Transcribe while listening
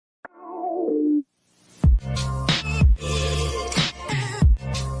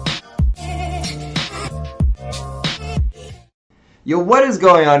Yo, what is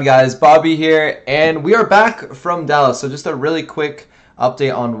going on, guys? Bobby here, and we are back from Dallas. So just a really quick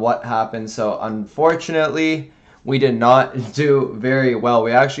update on what happened. So unfortunately, we did not do very well.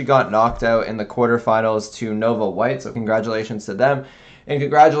 We actually got knocked out in the quarterfinals to Nova White, so congratulations to them. And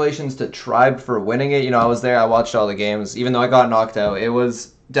congratulations to Tribe for winning it. You know, I was there, I watched all the games. Even though I got knocked out, it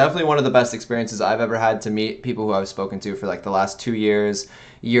was definitely one of the best experiences I've ever had to meet people who I've spoken to for like the last 2 years,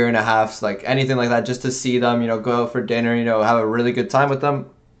 year and a half, like anything like that, just to see them, you know, go out for dinner, you know, have a really good time with them.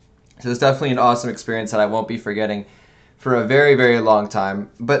 So it's definitely an awesome experience that I won't be forgetting for a very, very long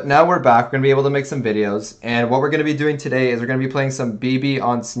time. But now we're back. We're going to be able to make some videos. And what we're going to be doing today is we're going to be playing some BB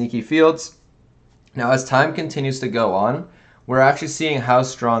on Sneaky Fields. Now, as time continues to go on, we're actually seeing how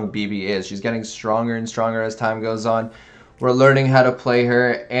strong BB is. She's getting stronger and stronger as time goes on. We're learning how to play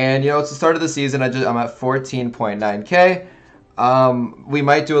her. And, you know, it's the start of the season. I'm at 14.9K. We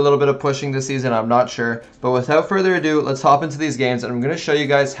might do a little bit of pushing this season, I'm not sure. But without further ado, let's hop into these games. And I'm going to show you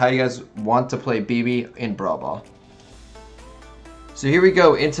guys how you guys want to play BB in Brawl Ball. So here we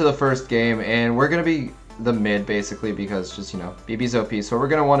go into the first game, and we're going to be the mid basically because just, you know, BB's OP. So what we're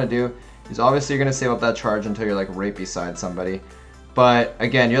going to want to do is obviously you're going to save up that charge until you're like right beside somebody. But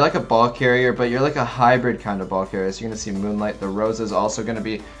again, you're like a ball carrier, but you're like a hybrid kind of ball carrier. So you're going to see Moonlight. The Rose is also going to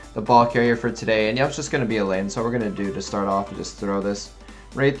be the ball carrier for today, and Yup's just going to be a lane. So what we're going to do to start off is just throw this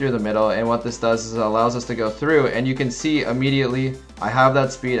right through the middle, and what this does is it allows us to go through, and you can see immediately I have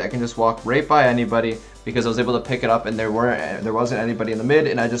that speed. I can just walk right by anybody because I was able to pick it up, and there wasn't anybody in the mid,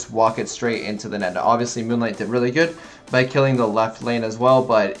 and I just walk it straight into the net. Now, obviously Moonlight did really good by killing the left lane as well,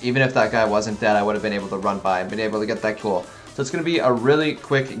 but even if that guy wasn't dead, I would have been able to run by and been able to get that goal. So it's going to be a really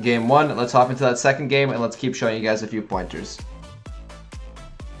quick game one. Let's hop into that second game, and let's keep showing you guys a few pointers.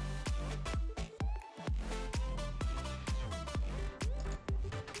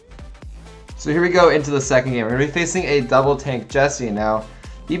 So here we go into the second game. We're going to be facing a double tank Jessie. Now,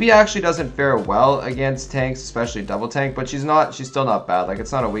 BB actually doesn't fare well against tanks, especially double tank, but she's still not bad. Like,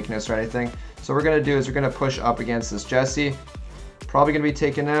 it's not a weakness or anything. So what we're going to do is we're going to push up against this Jessie. Probably going to be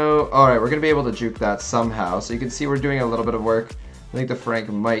taken out. Alright, we're going to be able to juke that somehow. So you can see we're doing a little bit of work. I think the Frank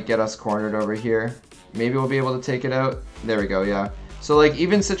might get us cornered over here. Maybe we'll be able to take it out. There we go, yeah. So like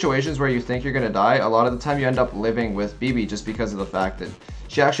even situations where you think you're going to die, a lot of the time you end up living with BB just because of the fact that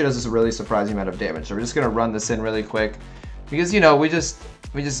she actually does this really surprising amount of damage. So we're just going to run this in really quick because, you know, we just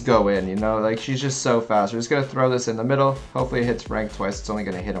go in, you know, like she's just so fast. We're just going to throw this in the middle. Hopefully it hits Frank twice. It's only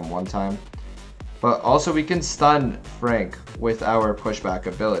going to hit him one time. But also we can stun Frank with our pushback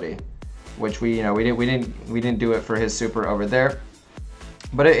ability, which we didn't do it for his super over there.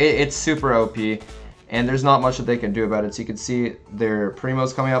 But it's super OP, and there's not much that they can do about it. So you can see their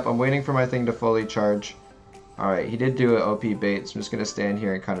Primo's coming up. I'm waiting for my thing to fully charge. Alright, he did do an OP bait, so I'm just going to stand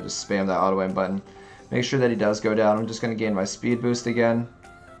here and kind of just spam that auto aim button. Make sure that he does go down. I'm just going to gain my speed boost again.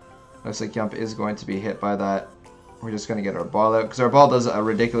 Looks like Yup is going to be hit by that. We're just going to get our ball out, because our ball does a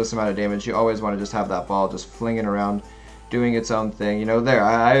ridiculous amount of damage. You always want to just have that ball just flinging around, doing its own thing. You know, there,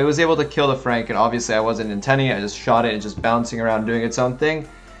 I was able to kill the Frank, and obviously I wasn't intending it. I just shot it and just bouncing around, doing its own thing.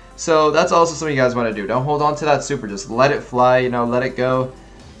 So that's also something you guys want to do. Don't hold on to that super. Just let it fly, you know, let it go.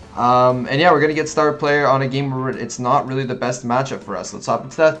 And yeah, we're going to get star player on a game where it's not really the best matchup for us. Let's hop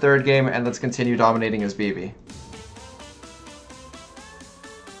into that third game, and let's continue dominating as BB.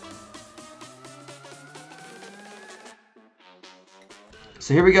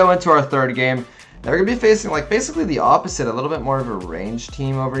 So here we go into our third game. Now we're going to be facing like basically the opposite, a little bit more of a ranged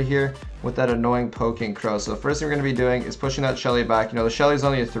team over here with that annoying poking crow. So the first thing we're going to be doing is pushing that Shelly back. You know, the Shelly's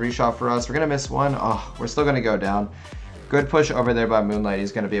only a 3-shot for us. We're going to miss one. Oh, we're still going to go down. Good push over there by Moonlight.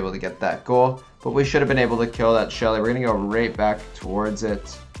 He's going to be able to get that goal. But we should have been able to kill that Shelly. We're going to go right back towards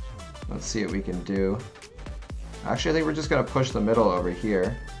it. Let's see what we can do. Actually, I think we're just going to push the middle over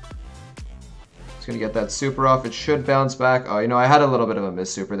here. It's going to get that super off. It should bounce back. Oh, you know, I had a little bit of a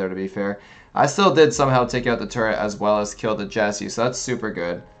miss super there, to be fair. I still did somehow take out the turret as well as kill the Jessie, so that's super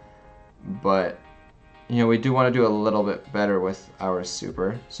good. But, you know, we do want to do a little bit better with our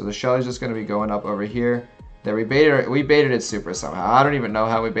super. So the Shelly's just going to be going up over here. There, we baited its super somehow. I don't even know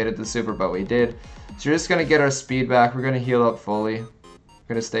how we baited the super, but we did. So we're just going to get our speed back. We're going to heal up fully. We're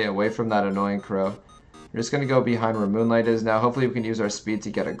going to stay away from that annoying crow. We're just going to go behind where Moonlight is now. Hopefully we can use our speed to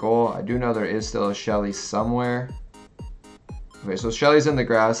get a goal. I do know there is still a Shelly somewhere. Okay, so Shelly's in the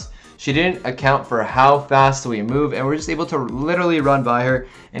grass. She didn't account for how fast we move, and we're just able to literally run by her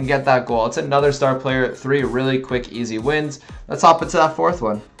and get that goal. It's another star player, 3 really quick, easy wins. Let's hop into that fourth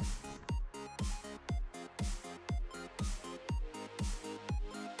one.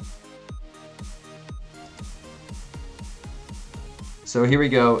 So here we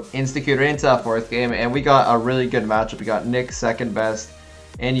go, insta-queued right into that 4th game, and we got a really good matchup. We got Nick second best,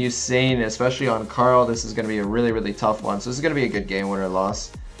 and Usain, especially on Carl. This is going to be a really, really tough one. So this is going to be a good game, win or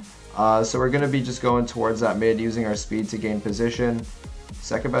loss. So we're going to be just going towards that mid, using our speed to gain position.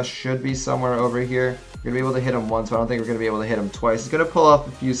 Second best should be somewhere over here. We're going to be able to hit him once, but I don't think we're going to be able to hit him twice. He's going to pull off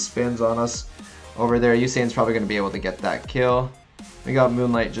a few spins on us over there. Usain's probably going to be able to get that kill. We got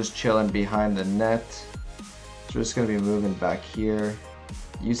Moonlight just chilling behind the net. So we're just going to be moving back here.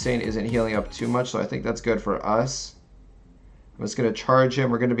 Usain isn't healing up too much, so I think that's good for us. I'm just going to charge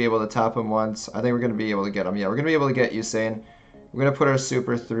him. We're going to be able to tap him once. I think we're going to be able to get him. Yeah, we're going to be able to get Usain. We're going to put our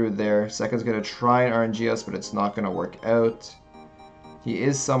super through there. Second's going to try and RNG us, but it's not going to work out. He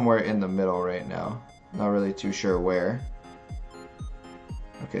is somewhere in the middle right now. Not really too sure where.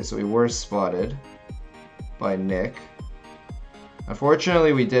 Okay, so we were spotted by Nick.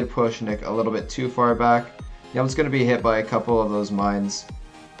 Unfortunately, we did push Nick a little bit too far back. Yeah, I'm just going to be hit by a couple of those mines.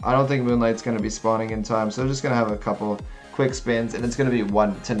 I don't think Moonlight's going to be spawning in time, so they're just going to have a couple quick spins, and it's going to be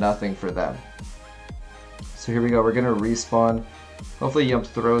 1-0 for them. So here we go. We're going to respawn. Hopefully Yump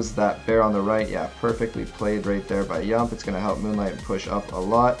throws that bear on the right. Yeah, perfectly played right there by Yump. It's going to help Moonlight push up a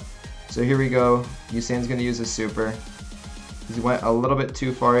lot. So here we go. Usain's going to use his super. He went a little bit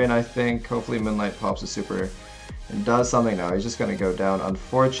too far in, I think. Hopefully Moonlight pops a super and does something. No, he's just going to go down,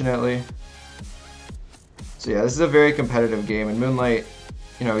 unfortunately. So yeah, this is a very competitive game, and Moonlight,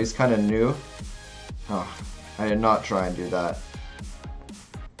 you know, he's kind of new. Oh, I did not try and do that.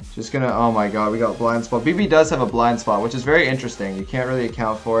 Just gonna, oh my god, we got blind spot. BB does have a blind spot, which is very interesting. You can't really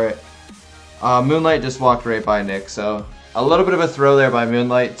account for it. Moonlight just walked right by Nick, so a little bit of a throw there by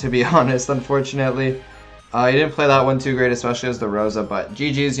Moonlight, to be honest, unfortunately. He didn't play that one too great, especially as the Rosa, but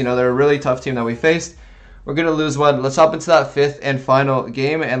GG's, you know, they're a really tough team that we faced. We're gonna lose one. Let's hop into that 5th and final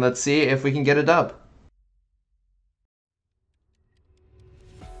game, and let's see if we can get a dub.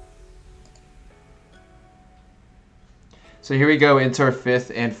 So here we go into our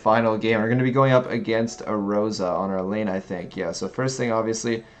 5th and final game. We're going to be going up against a Rosa on our lane, I think. Yeah, so first thing,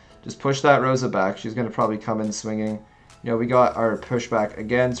 obviously, just push that Rosa back. She's going to probably come in swinging. You know, we got our pushback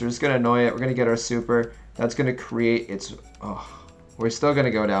again, so we're just going to annoy it. We're going to get our super. That's going to create its... Oh, we're still going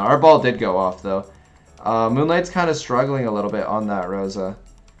to go down. Our ball did go off, though. Moonlight's kind of struggling a little bit on that Rosa.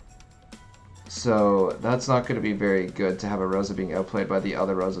 So that's not going to be very good to have a Rosa being outplayed by the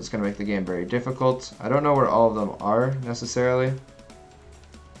other Rosa. It's going to make the game very difficult. I don't know where all of them are necessarily.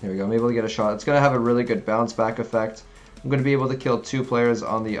 Here we go. I'm able to get a shot. It's going to have a really good bounce back effect. I'm going to be able to kill 2 players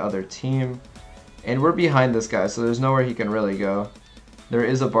on the other team. And we're behind this guy, so there's nowhere he can really go. There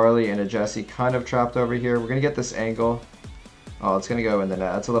is a Barley and a Jessie kind of trapped over here. We're going to get this angle. Oh, it's going to go in the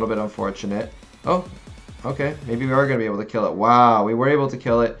net. That's a little bit unfortunate. Oh. Okay, maybe we are going to be able to kill it. Wow, we were able to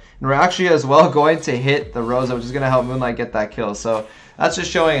kill it. And we're actually as well going to hit the Rosa, which is going to help Moonlight get that kill. So that's just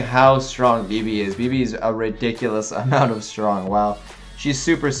showing how strong BB is. BB is a ridiculous amount of strong. Wow. She's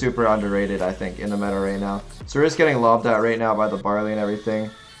super, super underrated, I think, in the meta right now. So we're just getting lobbed at right now by the Barley and everything.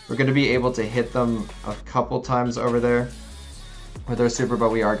 We're going to be able to hit them a couple times over there with our super,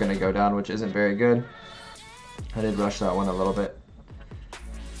 but we are going to go down, which isn't very good. I did rush that one a little bit.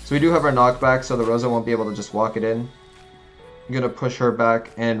 So we do have our knockback, so the Rosa won't be able to just walk it in. I'm going to push her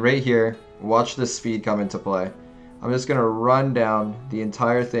back, and right here, watch the speed come into play. I'm just going to run down the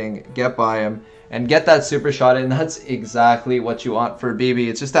entire thing, get by him, and get that super shot in. That's exactly what you want for BB.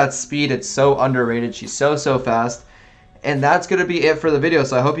 It's just that speed. It's so underrated. She's so, so fast. And that's going to be it for the video.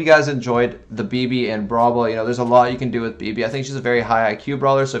 So I hope you guys enjoyed the BB and Brawl Ball. You know, there's a lot you can do with BB. I think she's a very high IQ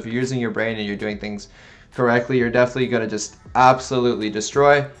brawler, so if you're using your brain and you're doing things correctly, you're definitely going to just absolutely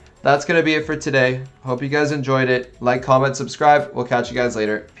destroy. That's going to be it for today. Hope you guys enjoyed it. Like, comment, subscribe. We'll catch you guys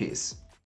later. Peace.